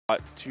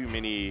too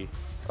many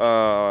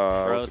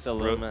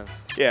Rosalina.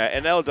 Yeah,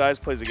 and L Dice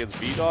plays against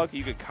B-Dog.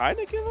 You could kind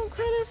of give him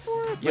credit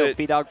for it. Yo,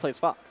 B-Dog plays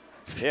Fox.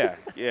 Yeah,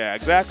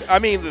 exactly. I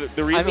mean,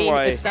 the reason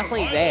why it's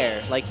definitely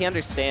there. Like, he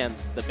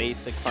understands the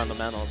basic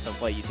fundamentals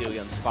of what you do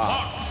against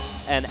Fox.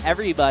 And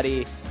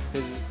everybody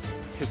who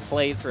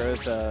plays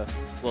Rosa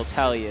will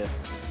tell you,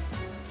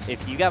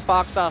 if you get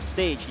Fox off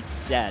stage, he's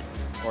dead,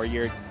 or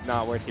you're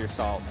not worth your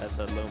salt as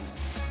a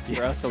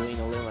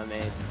Rosalina Luma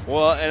made.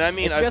 Well, and I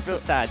mean, it's just a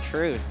sad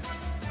truth.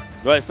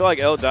 But I feel like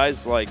L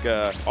Die's like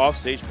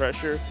off-stage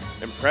pressure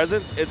and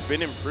presence, it's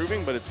been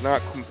improving, but it's not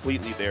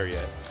completely there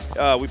yet.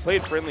 We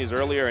played friendlies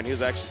earlier, and he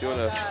was actually doing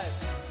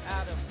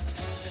Adam,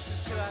 this is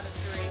 2 out of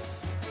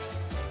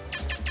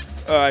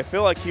 3. I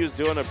feel like he was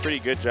doing a pretty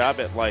good job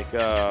at like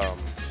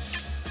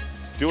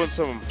doing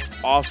some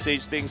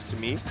off-stage things to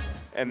me,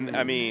 and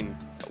I mean,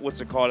 what's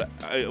it called?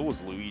 It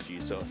was Luigi,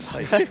 so it's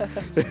like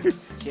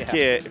if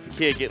you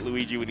can't get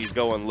Luigi when he's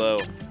going low.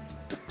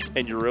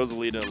 And your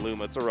Rosalina and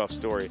Luma, it's a rough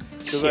story.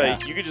 Because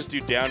you could just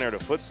do down air to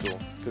footstool.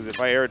 Because if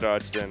I air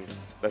dodge, then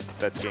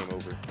that's game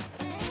over.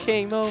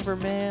 Game over,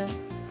 man.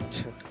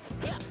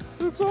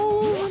 It's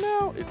all over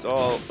now. It's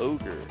all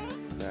ogre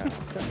now.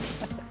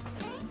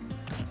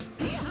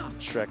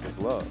 Shrek is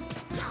love.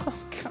 Oh,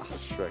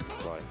 gosh. Shrek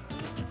is life.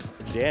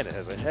 Dana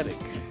has a headache.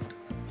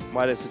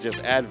 Might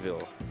suggest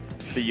Advil,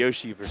 the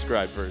Yoshi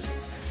prescribed version.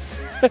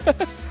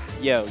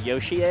 Yo,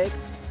 Yoshi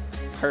eggs?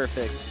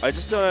 Perfect. I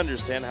just don't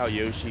understand how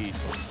Yoshi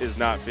is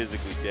not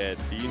physically dead.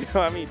 Do you know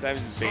how many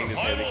times he's banged his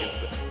head against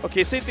the...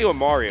 Okay, same thing with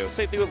Mario.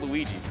 Same thing with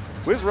Luigi.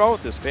 What's wrong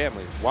with this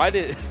family? Why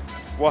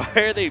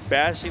are they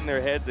bashing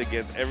their heads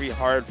against every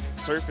hard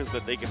surface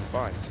that they can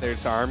find?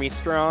 There's Army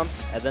Strong,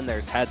 and then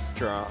there's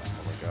Headstrong.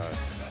 Oh my god.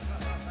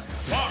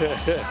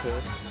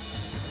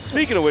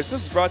 Speaking of which,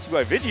 this is brought to you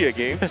by Vidya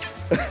Games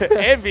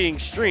and being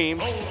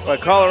streamed by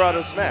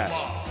Colorado Smash.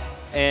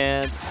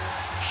 And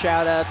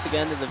shout outs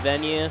again to the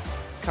venue,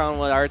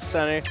 Cottonwood Arts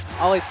Center.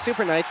 Always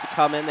super nice to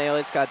come in. They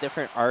always got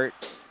different art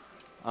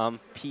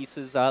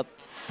pieces up.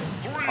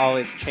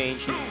 Always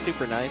changing.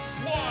 Super nice.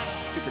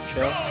 Super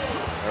chill.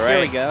 All right.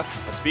 Here we go.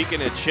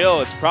 Speaking of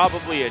chill, it's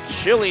probably a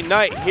chilly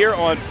night here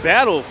on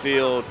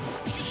Battlefield.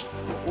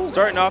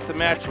 Starting off the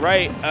match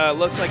right,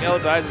 looks like L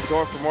Dice is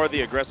going for more of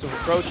the aggressive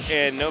approach,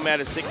 and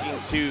Nomad is sticking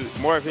to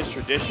more of his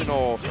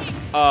traditional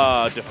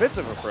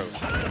defensive approach.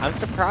 I'm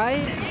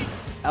surprised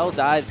L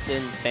Dice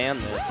didn't ban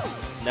this,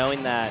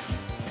 knowing that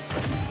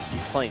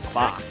he's playing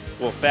Fox.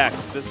 Well, fact,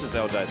 this is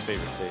L Dice's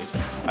favorite stage.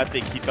 I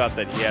think he thought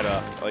that he had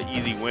an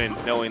easy win,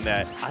 knowing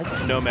that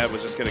Nomad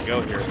was just going to go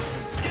here.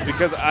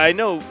 Because I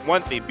know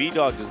one thing,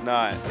 B-Dog does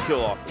not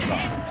kill off the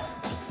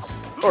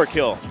top. Or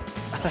kill.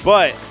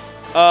 But,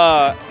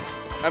 I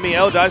mean,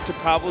 L Dice could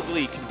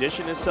probably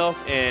condition himself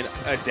and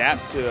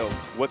adapt to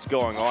what's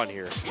going on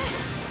here.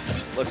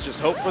 Let's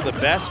just hope for the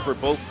best for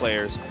both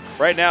players.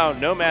 Right now,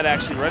 Nomad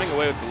actually running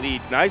away with the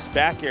lead. Nice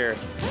back air,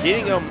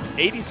 getting him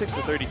 86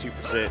 to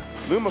 32%.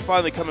 Luma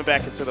finally coming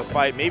back into the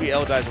fight. Maybe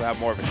L Dice will have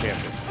more of a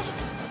chance.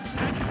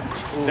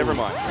 Ooh. Never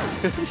mind.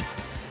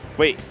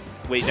 wait,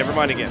 never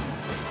mind again.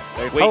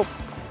 There's hope.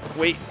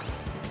 Wait.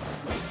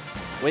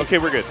 Okay,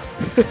 we're good.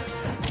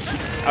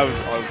 I was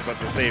about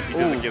to say if he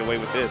doesn't get away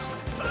with this.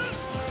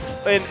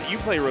 And you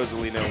play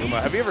Rosalina and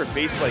Luma. Have you ever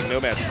faced like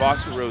Nomad's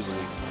Fox or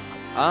Rosalina?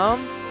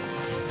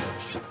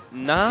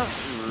 Not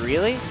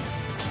really.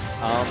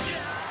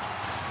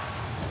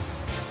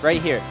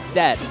 Right here,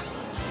 dead.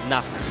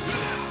 Nothing.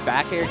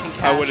 Back air can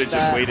catch I would have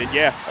just waited.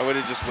 Yeah, I would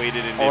have just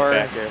waited and did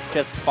back air.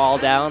 Just fall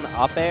down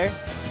up air.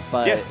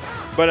 But yeah,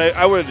 but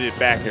I would have did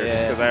back air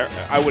just because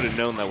I would have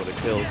known that would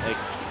have killed.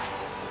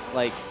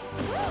 Like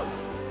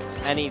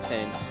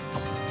anything.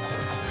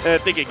 And I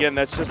think, again,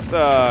 that's just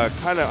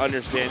kind of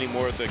understanding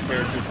more of the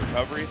character's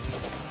recovery.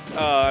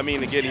 I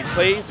mean, again, he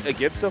plays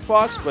against the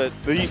Fox, but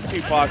these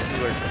two Foxes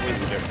are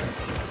completely different.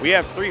 We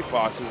have 3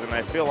 Foxes, and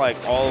I feel like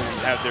all of them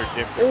have their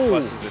different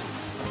pluses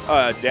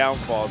and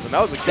downfalls. And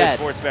that was a good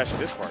forward smash in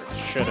this part.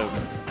 Should have.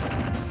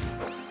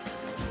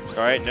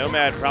 All right,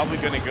 Nomad probably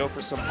going to go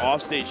for some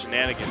off-stage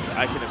shenanigans,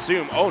 I can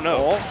assume. Oh,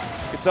 no.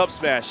 It's up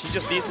smash. He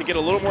just needs to get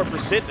a little more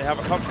percent to have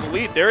a comfortable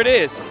lead. There it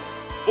is.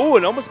 Oh,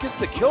 and almost gets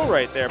the kill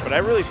right there, but I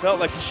really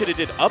felt like he should have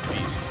did up B.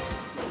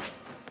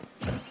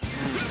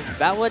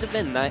 That would have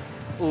been nice.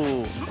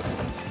 Ooh.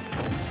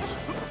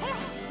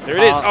 There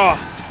it is. Oh.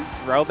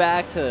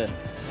 Throwback to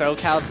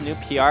SoCal's new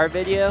PR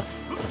video.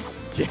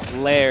 Yeah.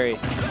 Larry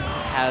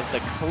has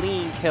a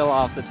clean kill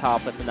off the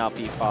top with an up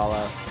B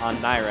follow on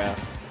Nairo.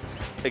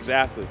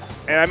 Exactly.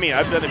 And I mean,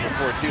 I've done it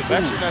before too. It's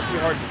actually not too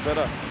hard to set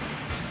up.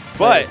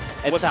 But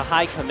it's a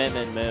high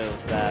commitment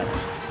move that.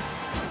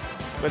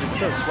 But it's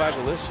so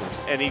swagalicious.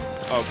 And he,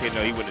 okay,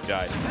 no, he would have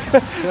died.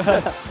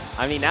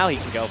 I mean, now he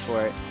can go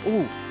for it.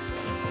 Ooh.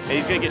 And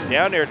he's going to get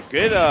down there.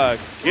 Good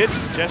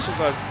suggestions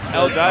on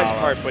L Die's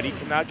part, but he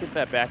cannot get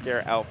that back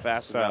air out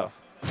fast enough.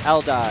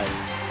 L Die's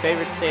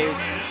favorite stage,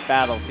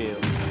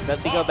 Battlefield.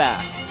 Does he go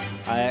back?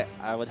 I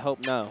would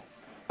hope no.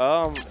 He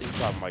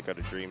probably might go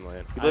to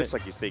Dreamland. He looks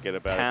like he's thinking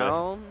about it.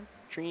 Town?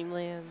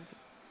 Dreamland?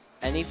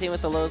 anything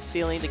with the low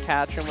ceiling to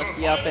catch him with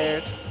the up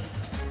airs.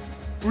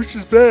 Which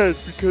is bad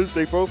because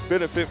they both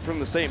benefit from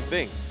the same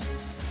thing.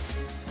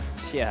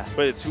 Yeah.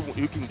 But it's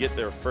who can get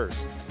there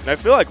first. And I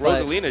feel like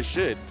Rosalina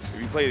should,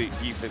 if you play the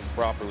defense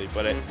properly.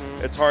 But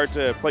it's hard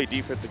to play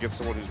defense against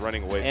someone who's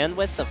running away. And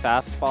with the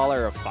fast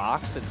faller of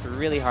Fox, it's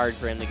really hard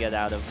for him to get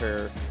out of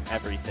her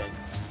everything,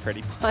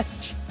 pretty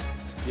much.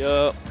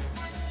 Yup.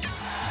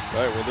 All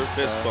right, well, they're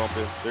fist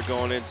bumping. They're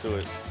going into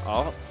it.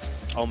 Oh,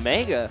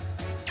 Omega.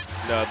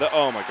 No,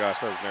 oh my gosh,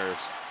 that was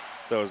nerves.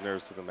 That was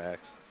nerves to the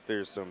max.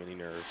 There's so many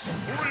nerves.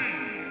 3,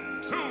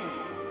 2,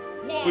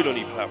 1. We don't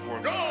need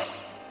platforms.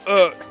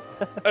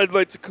 I'd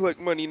like to collect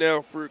money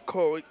now for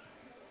calling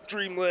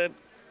Dreamland.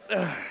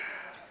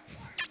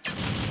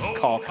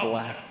 Call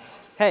collect.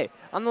 Hey,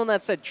 I'm the one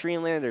that said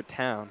Dreamland or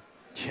town.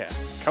 Yeah.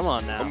 Come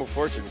on now. I'm a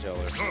fortune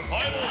teller.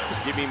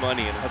 Give me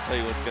money and I'll tell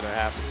you what's going to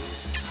happen to you.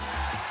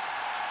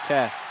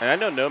 Okay. And I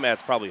know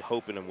Nomad's probably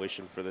hoping and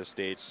wishing for this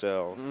stage,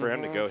 so for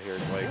him to go here,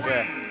 it's like,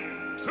 yeah.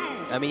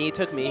 I mean, he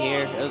took me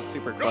here. It was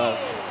super close.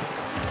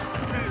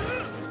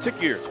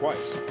 Took you here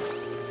twice.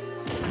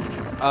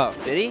 Oh,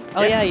 did he?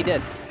 Oh, yeah, he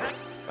did.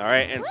 All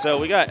right, and so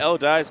we got L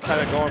Dies kind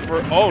of going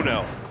for, oh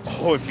no.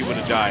 Oh, if he would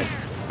have died,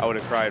 I would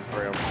have cried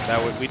for him.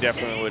 We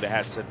definitely would have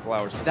had sent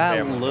flowers to the That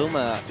family.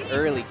 Luma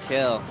early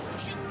kill.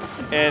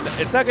 And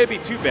it's not going to be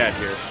too bad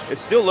here. It's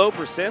still low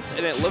percents,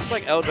 and it looks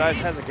like L Dies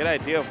has a good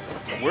idea of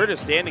where to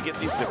stand to get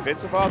these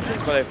defensive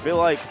options, but I feel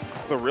like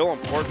the real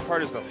important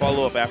part is the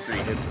follow-up after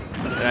he hits him.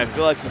 And I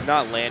feel like he's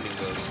not landing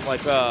those.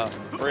 Like,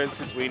 for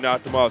instance, we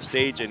knocked him off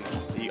stage, and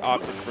he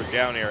opted for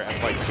down air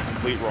at, like, the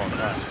complete wrong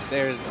time.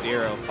 There's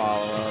zero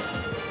follow-up.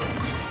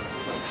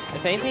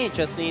 If anything, it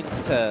just needs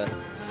to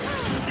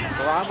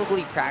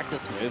probably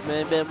practice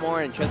movement a bit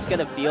more and just get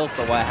a feel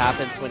for what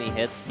happens when he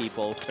hits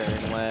people a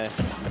certain way.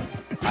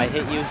 I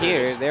hit you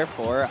here,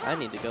 therefore I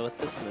need to go with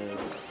this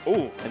move.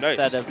 Ooh, nice.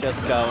 Instead of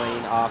just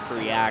going off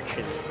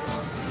reaction,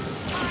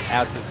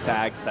 as his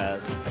tag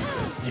says.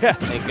 Yeah.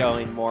 And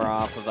going more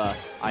off of a,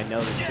 I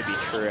know this to be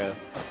true.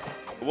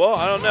 Well,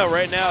 I don't know.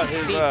 Right now,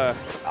 his, yeah,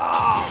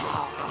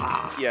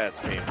 it's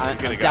painful. I'm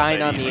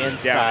dying on the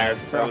inside.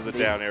 That was a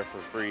down air for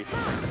free.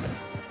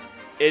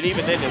 And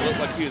even then, it looked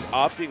like he was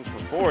opting for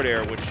forward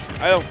air, which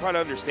I don't quite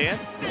understand.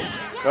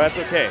 But that's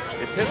okay.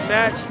 It's his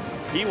match.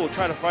 He will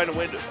try to find a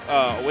way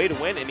to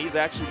win, and he's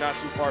actually not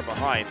too far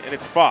behind. And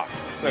it's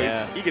Fox, so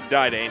he could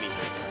die to anything.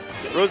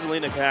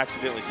 Rosalina can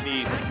accidentally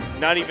sneeze,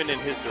 not even in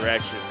his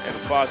direction, and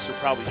Fox will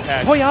probably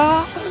catch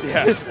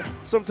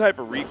some type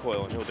of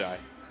recoil, and he'll die.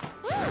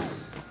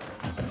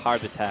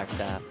 Hard attack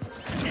that.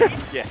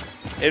 Yeah,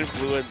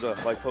 influenza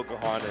like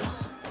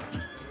Pocahontas.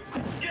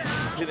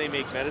 Do they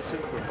make medicine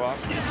for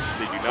foxes?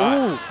 They do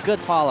not. Ooh, good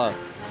follow.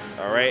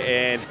 All right,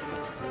 and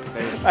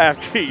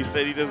after he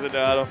said he doesn't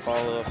know how to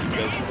follow up, he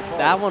goes for the follow.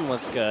 That one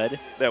was good.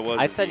 That was.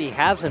 I said he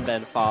hasn't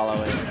been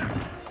following.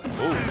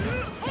 Ooh.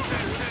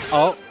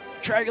 Oh,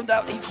 drag him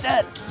down. He's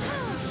dead.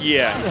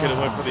 Yeah, he could have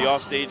went for the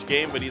offstage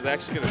game, but he's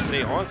actually going to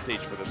stay on stage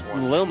for this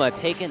one. Luma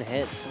taking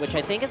hits, which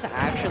I think is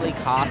actually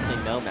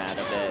costing Nomad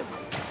a bit,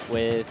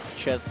 with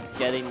just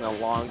getting a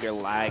longer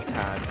lag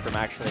time from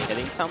actually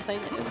hitting something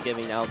and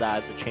giving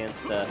Eldaz a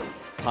chance to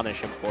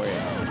punish him for you.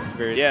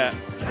 Versus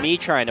me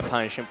trying to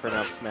punish him for an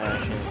up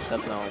smash, and it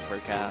doesn't always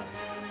work out.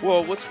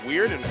 Well, what's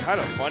weird and kind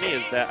of funny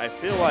is that I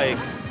feel like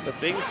the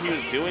things he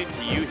was doing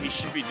to you, he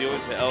should be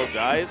doing to L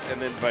Dies, and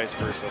then vice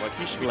versa. Like,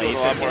 he should be doing a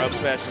lot more up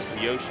smashes to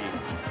Yoshi.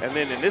 And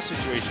then in this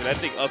situation, I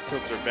think up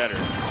tilts are better.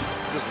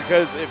 Just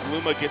because if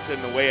Luma gets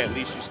in the way, at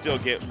least you still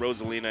get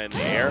Rosalina in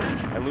the air,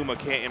 and Luma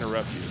can't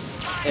interrupt you.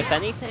 If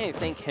anything, I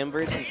think him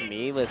versus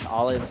me with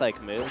all his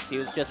moves, he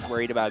was just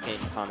worried about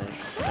getting punished.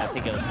 I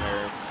think it was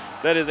nerves.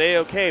 That is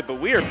A-okay, but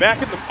we are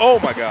back in the... Oh,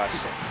 my gosh.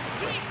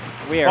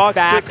 We are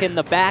back in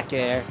the back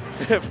air.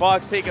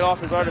 Fox taking off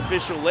his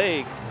artificial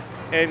leg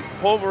and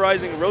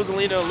pulverizing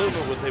Rosalina and Luma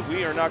with it.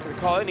 We are not going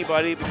to call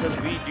anybody because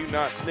we do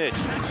not snitch.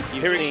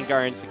 You've seen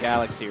Guardians of the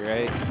Galaxy,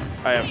 right?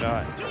 I have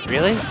not.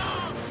 Really?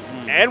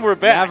 And we're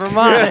back. Never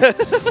mind.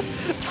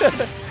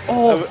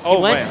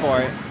 He went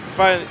for it.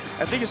 Finally,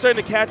 I think he's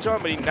starting to catch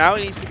on, but now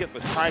he needs to get the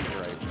timing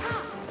right.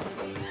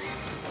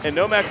 And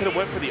Nomad could have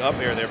went for the up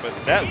air there,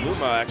 but that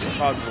Luma actually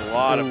causes a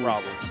lot of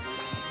problems.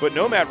 But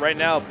Nomad right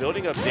now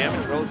building up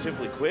damage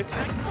relatively quick,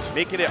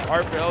 making it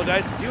hard for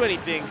L-Dice to do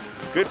anything.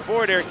 Good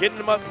forward air, getting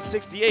him up to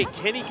 68.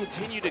 Can he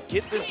continue to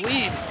get this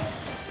lead?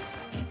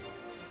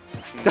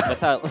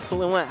 Without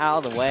Luma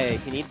out of the way,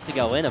 he needs to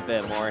go in a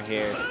bit more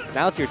here.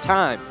 Now's your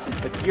time.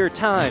 It's your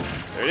time.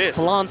 There it is.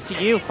 Belongs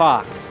to you,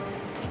 Fox.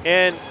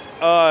 And,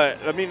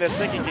 I mean, that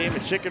second game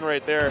of chicken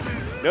right there.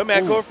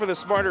 Nomad going for the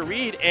smarter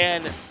read,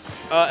 and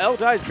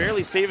L-Dice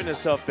barely saving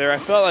himself there. I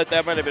felt like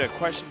that might have been a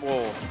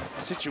questionable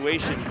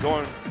situation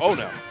going, oh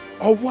no.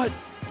 Oh, what?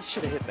 He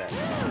should have hit that.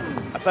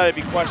 I thought it'd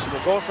be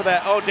questionable. Going for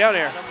that, oh, down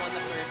air.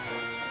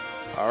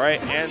 All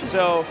right, and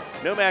so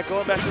Nomad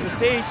going back to the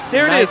stage.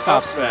 There it is,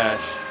 up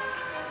smash.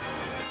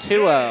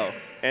 2-0.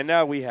 And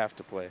now we have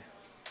to play.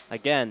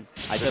 Again,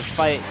 I just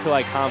fight who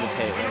I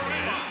commentate with.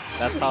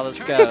 That's how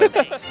this goes.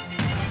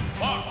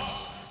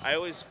 I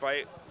always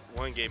fight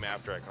one game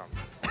after I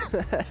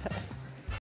commented.